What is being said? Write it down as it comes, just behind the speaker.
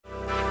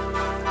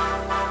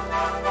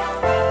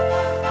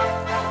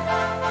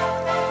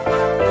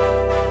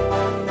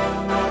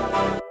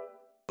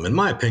In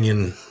my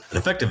opinion, an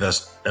effective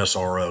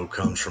SRO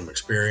comes from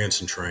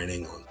experience and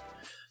training on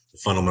the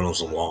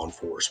fundamentals of law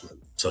enforcement,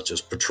 such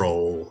as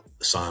patrol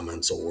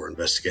assignments or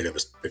investigative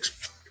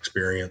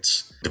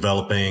experience,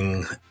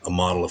 developing a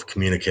model of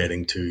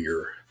communicating to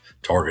your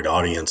target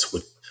audience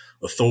with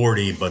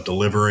authority, but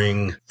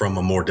delivering from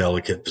a more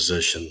delicate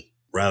position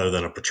rather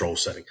than a patrol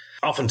setting.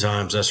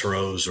 Oftentimes,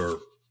 SROs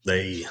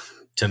they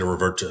tend to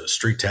revert to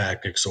street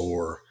tactics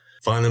or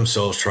find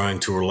themselves trying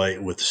to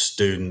relate with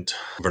student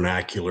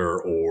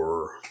vernacular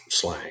or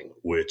slang,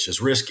 which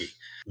is risky.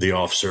 The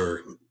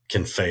officer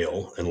can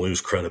fail and lose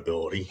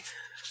credibility.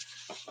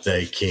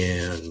 They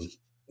can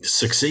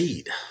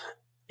succeed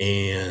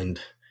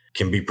and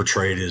can be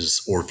portrayed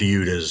as or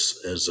viewed as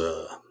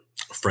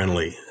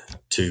friendly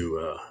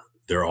to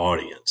their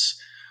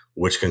audience,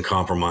 which can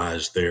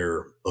compromise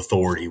their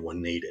authority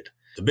when needed.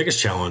 The biggest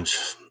challenge,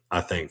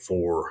 I think,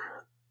 for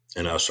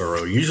an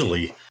SRO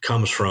usually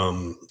comes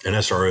from an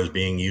SRO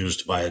being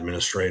used by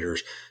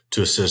administrators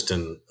to assist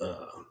in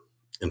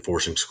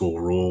enforcing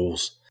school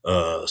rules,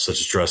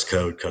 such as dress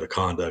code, code of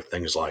conduct,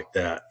 things like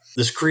that.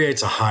 This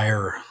creates a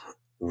higher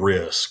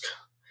risk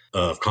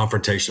of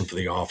confrontation for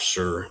the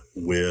officer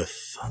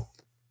with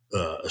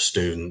a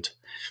student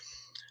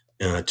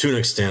to an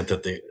extent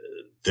that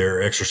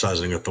they're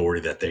exercising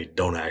authority that they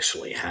don't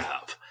actually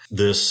have.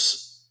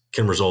 This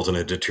can result in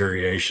a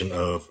deterioration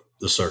of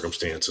the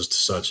circumstances to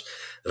such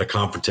that a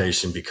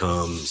confrontation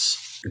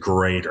becomes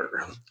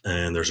greater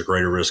and there's a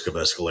greater risk of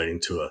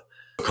escalating to a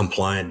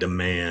compliant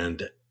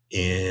demand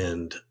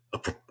and a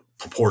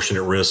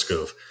proportionate risk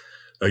of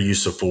a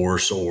use of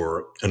force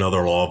or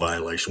another law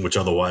violation, which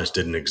otherwise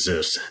didn't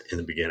exist in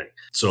the beginning.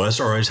 So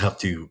SROs have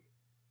to,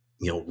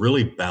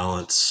 really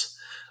balance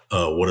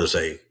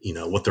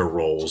what their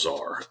roles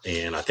are.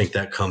 And I think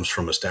that comes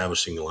from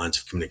establishing lines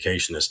of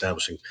communication,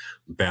 establishing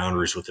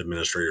boundaries with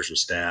administrators and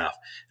staff,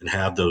 and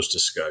have those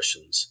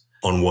discussions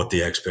on what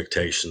the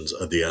expectations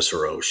of the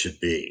SRO should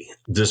be.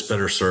 This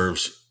better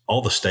serves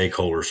all the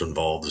stakeholders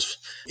involved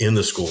in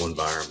the school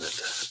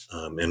environment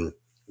and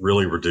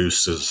really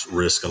reduces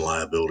risk and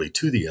liability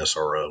to the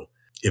SRO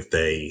if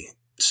they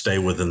stay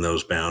within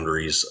those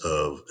boundaries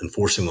of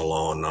enforcing the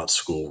law and not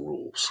school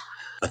rules.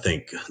 I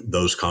think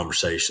those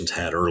conversations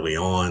had early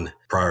on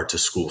prior to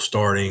school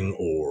starting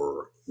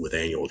or with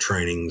annual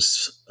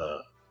trainings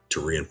to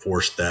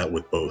reinforce that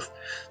with both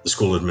the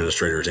school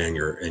administrators and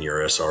your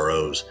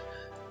SROs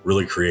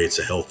really creates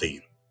a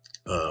healthy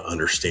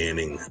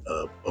understanding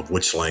of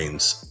which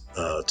lanes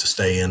to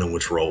stay in and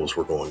which roles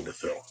we're going to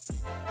fill.